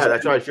the guy was.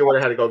 That's right. She would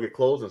have had to go get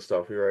clothes and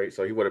stuff. You're right.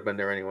 So he would have been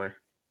there anyway.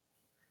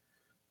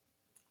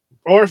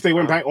 Or if they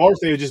went back, or if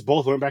they just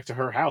both went back to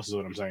her house, is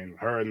what I'm saying.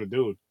 Her and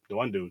the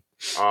one dude.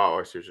 Oh,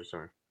 I see what you're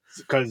saying.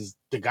 Because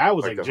the guy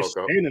was like just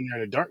standing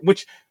there in the dark,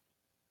 which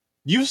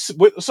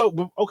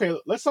okay,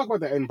 let's talk about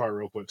the end part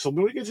real quick. So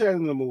when we get to the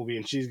end of the movie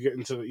and she's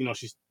getting to,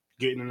 she's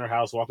getting in her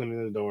house, walking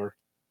in the door.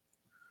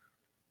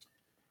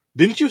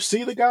 Didn't you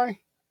see the guy?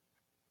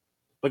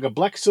 Like a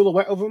black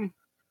silhouette of him?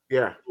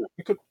 Yeah.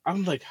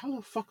 I'm like, how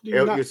the fuck do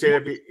you not?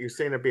 You're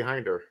seeing it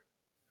behind her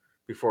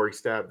before he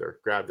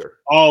grabbed her.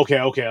 Oh,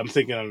 okay. I'm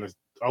thinking on this.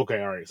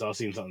 Okay, all right. So I've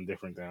seen something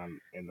different than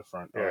in the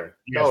front. Yeah. Right.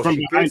 No,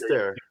 she gets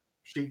there.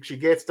 She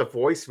gets the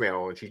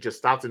voicemail and she just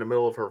stops in the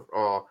middle of her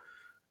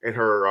in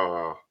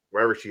her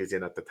wherever she is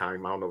in at the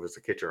time. I don't know if it's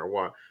the kitchen or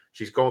what.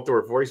 She's going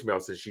through her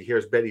voicemails and she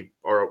hears Betty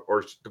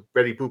or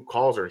Betty Boop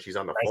calls her and she's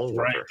on the phone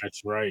with her.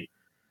 That's right.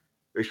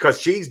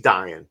 Because she's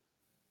dying.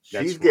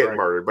 She's getting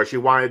murdered, but she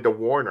wanted to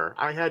warn her.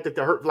 I had to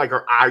hurt, like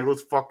her eye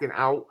was fucking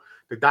out.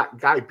 The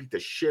guy beat the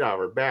shit out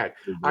of her bad.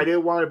 Mm-hmm. I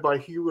didn't want it, but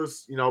he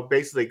was,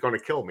 basically going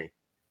to kill me.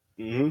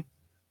 Mm-hmm.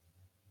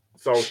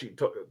 So she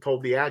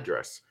told the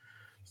address.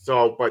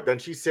 So, but then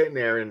she's sitting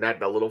there in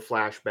the little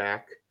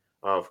flashback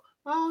of,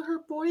 her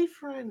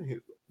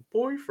boyfriend.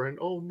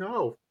 Oh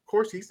no, of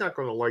course he's not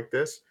going to like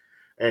this.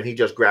 And he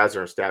just grabs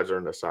her and stabs her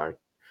in the side.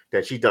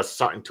 Then she does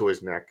something to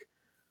his neck.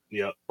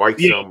 Yep.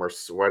 Bites him or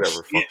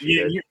whatever.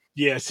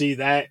 Yeah, see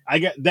that I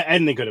get the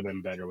ending could have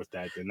been better with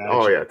that.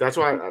 That's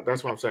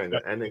what I'm saying.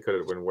 The ending could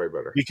have been way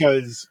better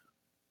because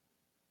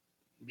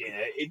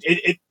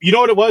it you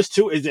know what it was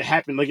too is it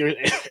happened like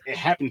it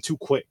happened too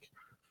quick.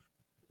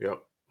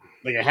 Yep.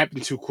 Like it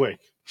happened too quick.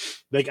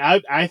 Like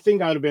I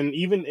think I would have been,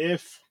 even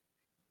if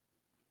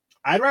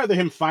I'd rather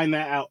him find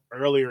that out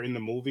earlier in the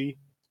movie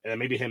and then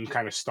maybe him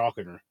kind of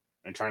stalking her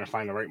and trying to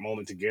find the right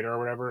moment to get her or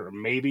whatever, or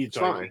maybe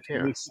something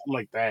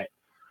like that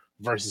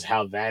versus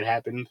how that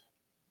happened.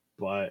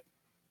 But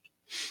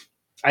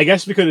I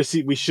guess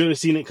we should have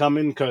seen it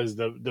coming because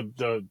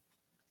the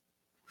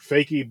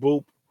fakey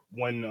Boop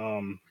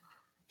when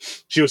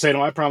she was saying,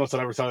 "Oh, I promise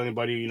I'll never tell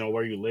anybody,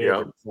 where you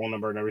live, or phone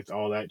number, and everything,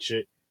 all that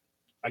shit."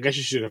 I guess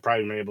you should have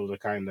probably been able to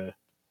kind of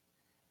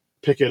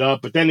pick it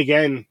up, but then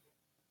again,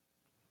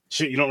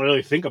 shit, you don't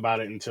really think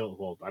about it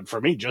until for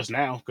me just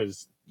now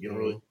because you don't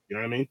really, you know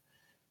what I mean.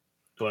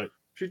 But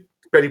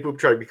Betty Boop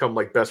tried to become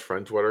like best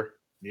friends with her.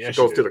 Yeah, she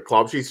goes to the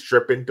club. She's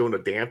stripping, doing a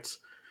dance.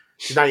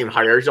 She's not even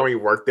hired. She don't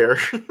even work there.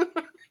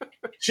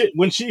 Shit,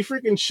 when she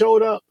freaking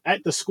showed up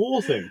at the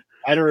school thing,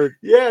 at her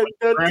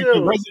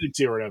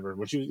residency or whatever,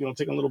 when she was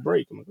taking a little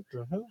break, I'm like, what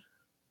the hell?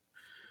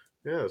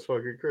 Yeah, it's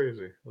fucking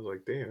crazy. I was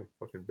like, damn,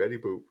 fucking Betty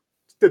Boop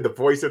did the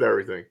voice and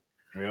everything.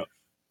 Yeah,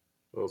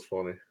 that was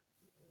funny.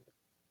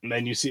 And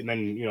then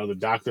the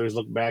doctors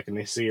look back and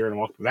they see her and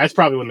walk. That's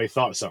probably when they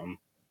thought something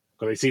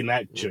because they seen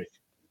that chick.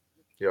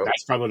 Yep.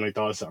 That's probably when they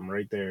thought something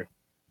right there.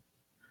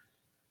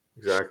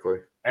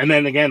 Exactly. And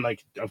then again,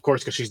 like of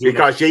course, because she's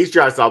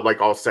dressed up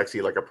like all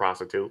sexy like a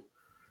prostitute.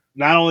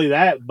 Not only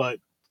that, but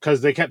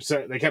because they kept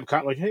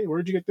like, hey,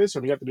 where'd you get this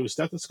from? You got to do a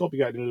stethoscope. You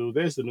got to do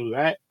this, to do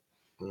that.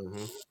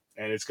 Mm-hmm.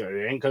 And it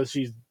ain't because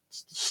she's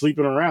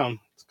sleeping around.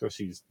 It's because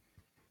she's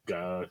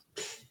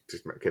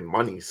just making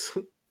monies.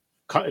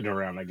 Cutting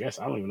around, I guess.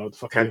 I don't even know what the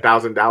fuck.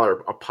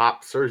 $10,000 a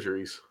pop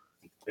surgeries,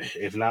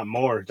 if not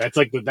more. That's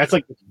like no,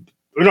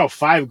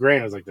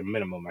 $5,000 is like the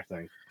minimum, I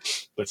think.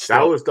 But still,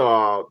 that was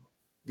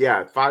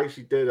five.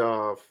 She did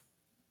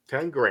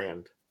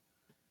 $10,000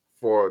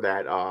 for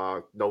that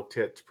no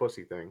tits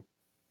pussy thing.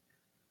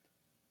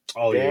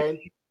 Oh then,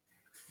 yeah.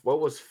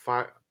 What was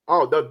five?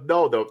 Oh, the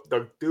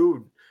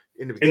dude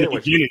in the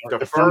beginning,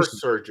 the first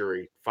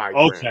surgery,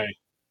 $5,000.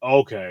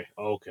 Okay.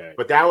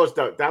 But that was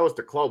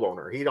the club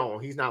owner. He's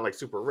not like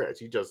super rich.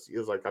 He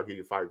was like, I'll give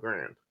you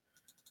 $5,000.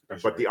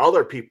 But right. The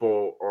other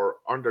people are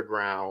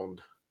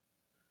underground,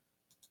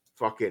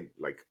 fucking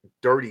like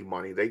dirty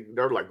money.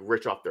 They're like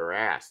rich off their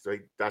ass.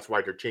 That's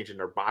why they're changing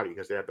their body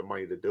because they have the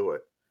money to do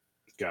it.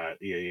 God,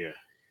 yeah.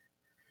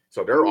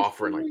 So they're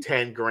offering like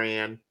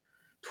 $10,000,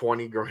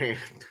 $20,000,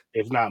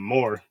 if not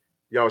more.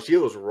 Yo, she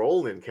was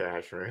rolling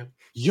cash, man.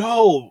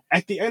 Yo,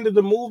 at the end of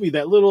the movie,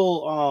 that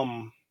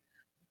little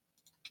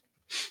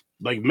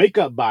like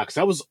makeup box,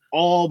 that was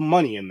all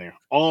money in there.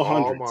 All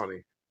hundreds. All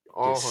money.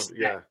 All hundred,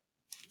 yeah.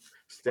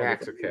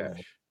 Stacks of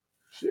cash.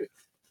 Shit.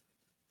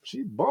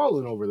 She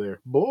balling over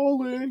there.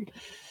 Balling.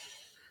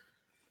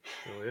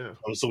 Oh yeah.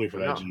 I'm so waiting for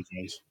that, Jim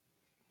fans.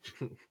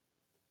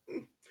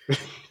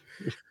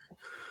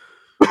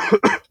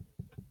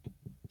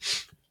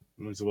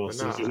 Well,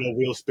 since there's no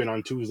wheel spin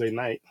on Tuesday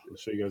night, I'll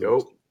show you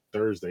guys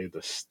Thursday,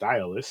 The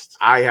Stylist.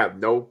 I have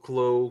no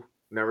clue.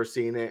 Never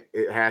seen it.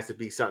 It has to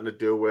be something to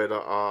do with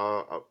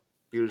a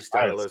beauty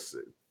stylist.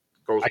 It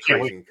goes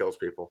crazy and kills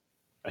people.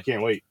 I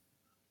can't wait.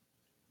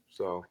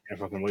 So I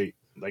can't fucking wait.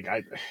 Like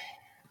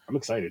I'm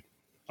excited.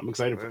 I'm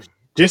excited.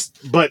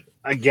 But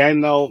again,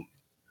 though,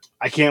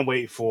 I can't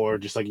wait for,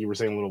 just like you were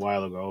saying a little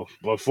while ago,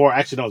 it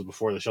was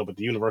before the show, but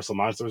the Universal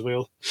Monsters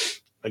wheel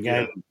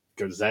again,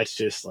 because that's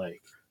just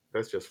like.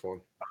 That's just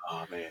fun.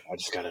 Oh man, I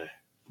just gotta.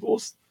 We'll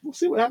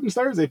see what happens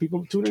Thursday.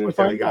 People tune in and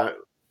find out.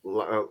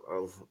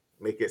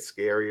 Make it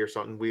scary or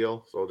something.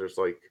 Wheel. So there's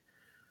like.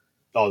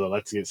 Oh, the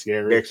Let's Get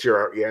Scary. Next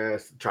year,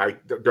 yes.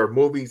 There are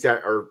movies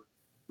that are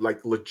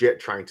like legit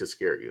trying to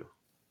scare you.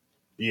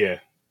 Yeah,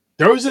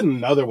 there was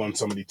another one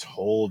somebody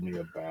told me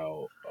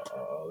about.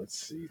 Let's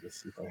see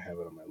if I have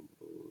it on my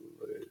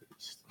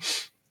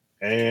list.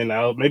 And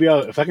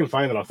if I can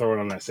find it, I'll throw it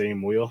on that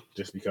same wheel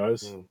just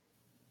because.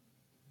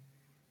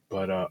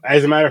 But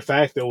as a matter of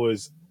fact, it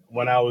was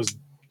when I was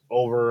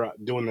over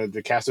doing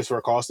the casters for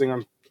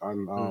costing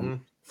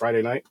on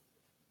Friday night.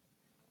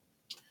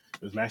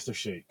 It was Master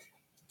Shake.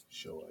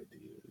 Show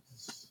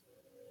ideas.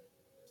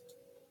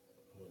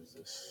 What is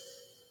this?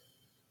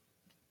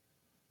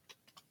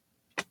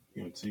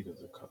 You can see because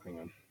they're cutting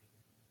on.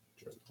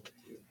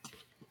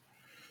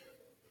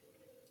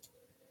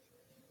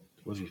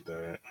 Wasn't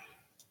that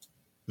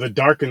The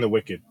Dark and the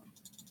Wicked?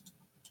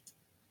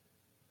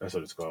 That's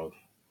what it's called.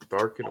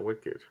 Dark and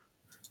Wicked.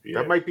 Yeah.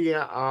 That might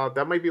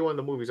be one of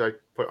the movies I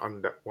put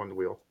on that one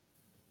wheel.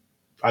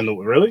 On the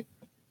really?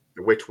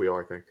 The witch wheel,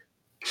 I think.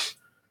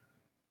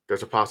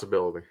 There's a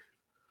possibility.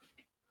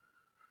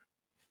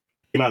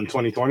 Came out in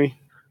 2020?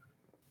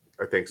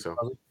 I think so.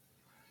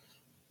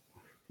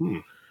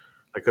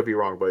 I could be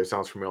wrong, but it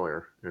sounds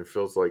familiar. And it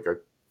feels like I've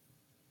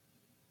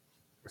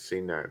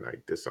seen that and I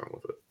did something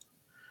with it.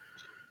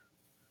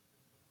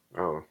 I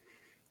don't know.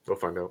 We'll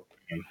find out.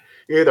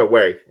 Either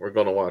way, we're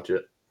going to watch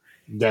it.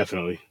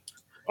 Definitely.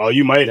 Oh,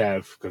 you might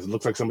have, because it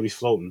looks like somebody's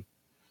floating.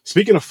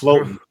 Speaking of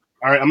floating,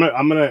 all right,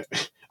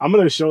 I'm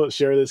gonna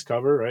share this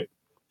cover, right?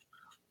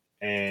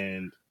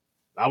 And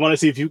I want to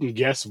see if you can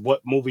guess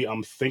what movie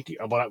I'm thinking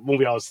about.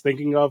 Movie I was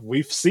thinking of.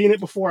 We've seen it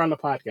before on the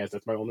podcast.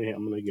 That's my only hint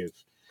I'm gonna give.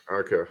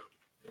 Okay.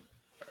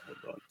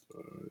 Hold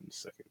on 1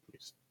 second.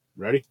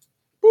 Ready?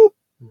 Boop.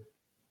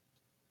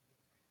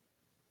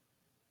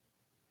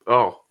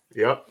 Oh,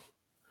 yep.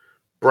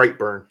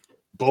 Brightburn.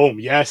 Boom.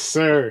 Yes,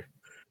 sir.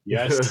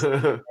 Yes.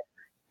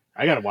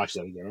 I gotta watch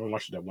that again. I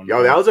watched that one.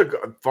 Yo, that was a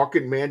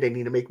fucking man. They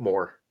need to make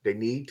more. They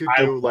need to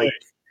do like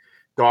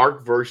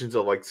dark versions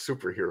of like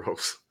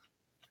superheroes.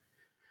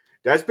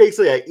 That's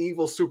basically an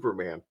evil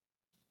Superman.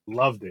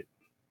 Loved it.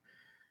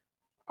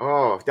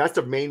 Oh, that's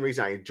the main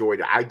reason I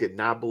enjoyed it. I did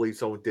not believe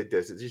someone did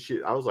this.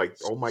 I was like,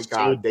 oh my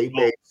god, they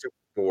made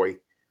Superboy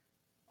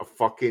a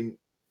fucking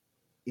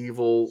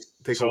evil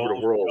take over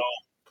the world.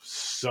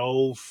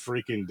 So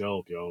freaking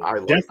dope, yo. I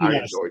enjoyed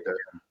that.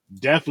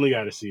 Definitely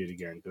got to see it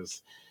again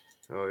because.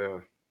 Oh yeah.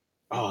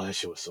 Oh, that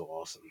shit was so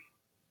awesome.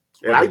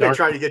 And I've been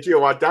trying to get you to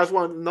watch. That's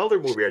another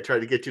movie I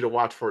tried to get you to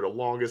watch for the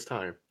longest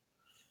time.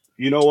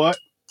 You know what?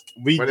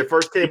 We When it did,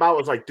 first came out, I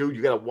was like, dude,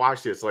 you gotta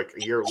watch this. Like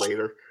a year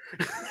later.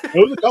 it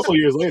was a couple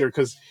years later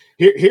because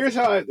here's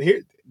how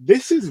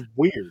this is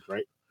weird,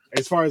 right?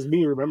 As far as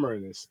me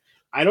remembering this,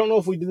 I don't know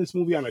if we did this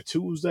movie on a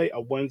Tuesday,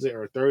 a Wednesday,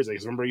 or a Thursday.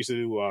 Because remember, I used to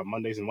do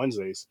Mondays and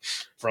Wednesdays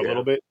for a little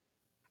Yeah. bit.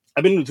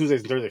 I've been doing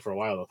Tuesdays and Thursday for a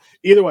while though.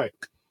 Either way,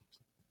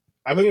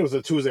 I think it was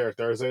a Tuesday or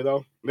Thursday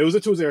though. It was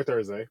a Tuesday or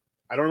Thursday.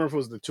 I don't remember if it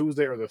was the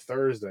Tuesday or the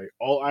Thursday.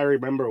 All I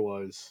remember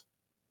was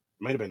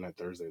it might have been that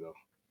Thursday though.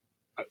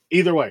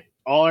 Either way,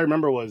 all I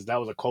remember was that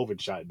was a COVID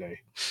shot day.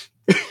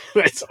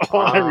 That's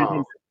all I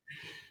remember.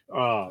 Wow.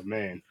 Oh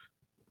man,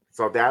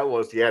 So that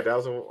was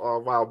a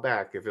while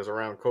back. If it was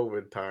around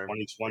COVID time,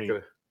 we 2020,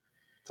 could.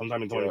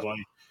 sometime in Yeah. 2020.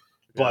 Yeah.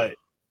 But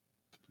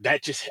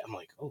that just I'm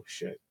like, oh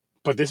shit.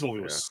 But this movie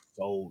Yeah. was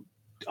so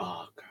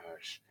oh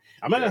gosh.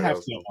 I'm gonna Yeah. That have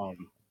was, to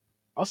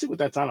I'll see what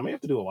that's on. I may have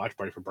to do a watch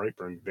party for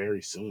Brightburn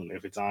very soon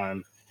if it's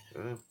on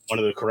yeah. one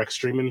of the correct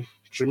streaming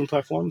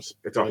platforms.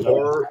 It's a I know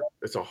horror.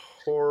 It's a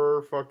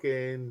horror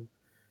fucking.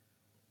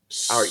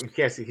 All right, that's- you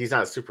can't see. He's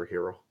not a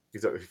superhero.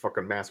 He's a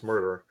fucking mass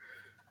murderer.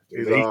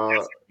 He's he's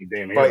a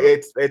damn but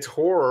hero. it's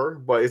horror,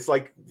 but it's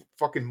like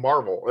fucking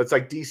Marvel. It's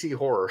like DC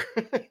horror.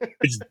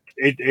 It's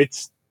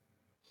It's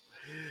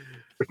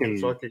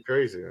freaking fucking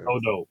crazy. Man. so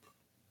dope.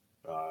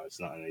 It's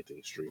not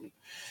anything streaming.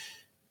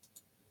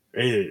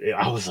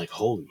 I was like,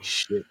 holy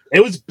shit!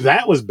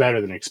 That was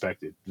better than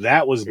expected.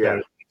 That was better Yeah.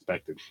 than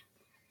expected.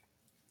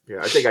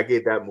 Yeah, I think I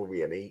gave that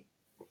movie an 8.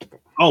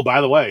 Oh,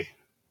 by the way,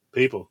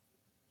 people,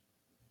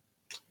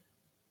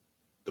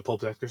 The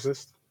Pope's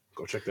Exorcist,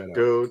 go check that out.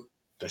 Dude,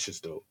 That's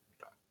just dope.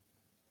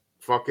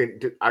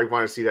 I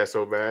want to see that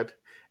so bad.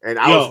 And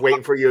I Yo, was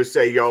waiting for you to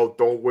say, "Yo,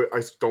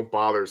 don't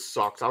bother, it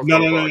sucks." I was no,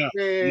 going no, to no, go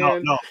like, no,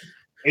 man. no.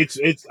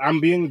 It's. I'm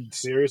being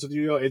serious with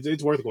you. Yo.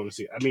 It's worth going to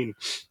see. I mean,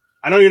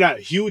 I know you're not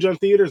huge on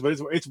theaters, but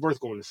it's worth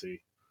going to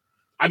see.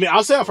 I mean,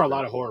 I'll say that for a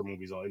lot of horror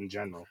movies though, in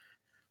general.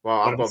 Well,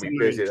 But I'm I'm going to be saying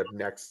busy the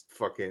next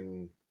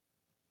fucking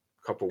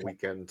couple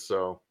weekends,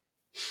 so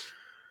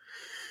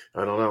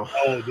I don't know.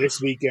 oh,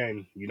 this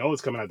weekend, you know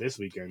what's coming out this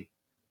weekend?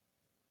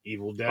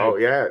 Evil Dead. Oh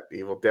yeah,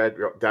 Evil Dead.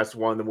 That's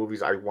one of the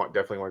movies I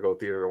definitely want to go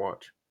theater to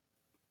watch.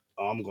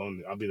 Oh,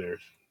 I'll be there.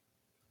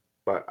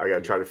 But I gotta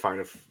try to find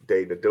a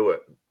day to do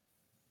it.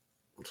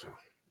 So,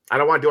 I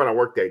don't want to do it on a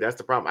work day. That's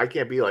the problem. I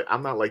can't be like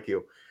I'm not like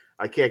you.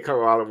 I can't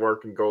come out of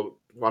work and go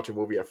watch a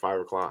movie at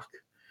 5 o'clock.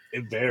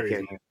 It varies,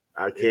 man.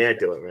 I can't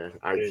do it, man.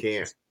 I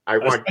can't. I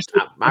want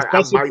Especially my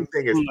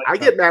thing is like I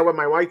get mad when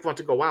my wife wants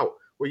to go out.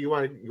 Well, you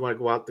want to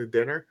go out to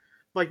dinner?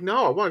 I'm like,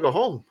 no, I want to go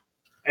home.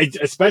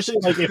 Especially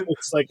like if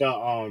it's like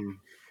a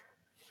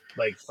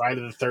like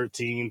Friday the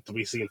 13th.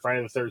 We seen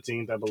Friday the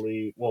 13th, I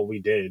believe. Well, we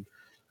did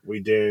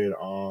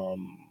the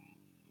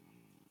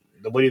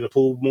Winnie the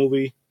Pooh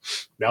movie.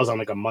 That was on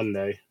like a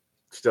Monday.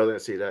 Still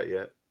didn't see that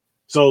yet.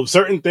 So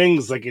certain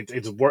things like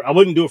it's work. I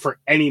wouldn't do it for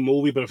any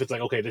movie, but if it's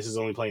like okay, this is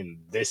only playing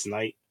this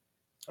night.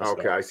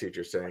 Okay, I see what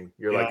you're saying.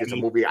 You're You know like, what it's I a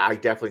mean? movie I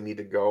definitely need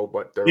to go,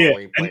 but they're Yeah,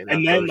 only playing on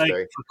and then Thursday.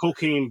 like for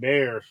Cocaine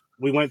Bear,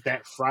 we went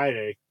that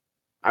Friday.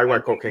 I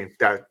went cocaine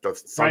that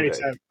Sunday. Friday,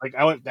 Saturday, like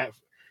I went that.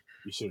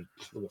 You should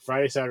look at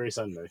Friday, Saturday,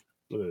 Sunday.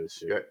 Look at this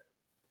shit. Yeah.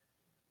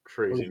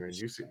 Crazy, man.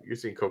 You've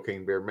seen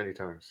Cocaine Bear many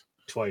times.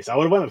 Twice. I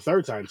would have went a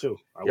third time too.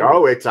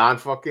 Yo, it's on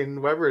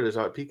fucking whatever it is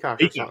on Peacock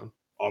or something.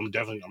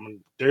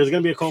 There's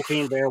gonna be a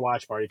Cocaine Bear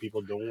watch party.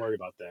 People, don't worry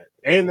about that.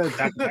 And the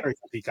documentary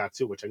on Peacock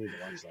too, which I need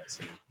to watch that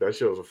soon. That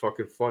show was a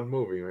fucking fun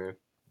movie, man.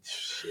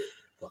 Shit,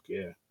 fuck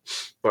yeah.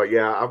 But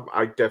yeah,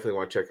 I definitely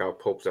want to check out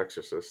Pope's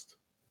Exorcist.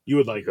 You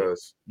would like it.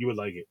 You would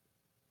like it.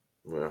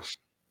 Yeah.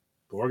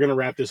 But we're gonna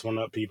wrap this one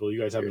up, people. You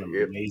guys have an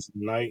amazing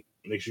night.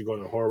 Make sure you go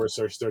to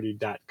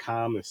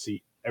horrorresearch30.com and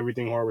see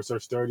everything Horror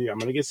Research 30. I'm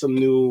gonna get some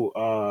new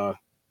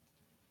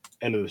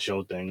end of the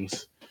show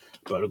things.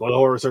 But go to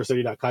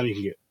horrorresearch30.com. You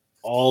can get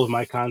all of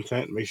my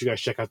content. Make sure you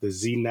guys check out the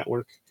Z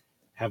Network.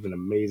 Have an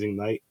amazing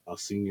night. I'll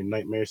see you in your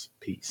nightmares.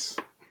 Peace.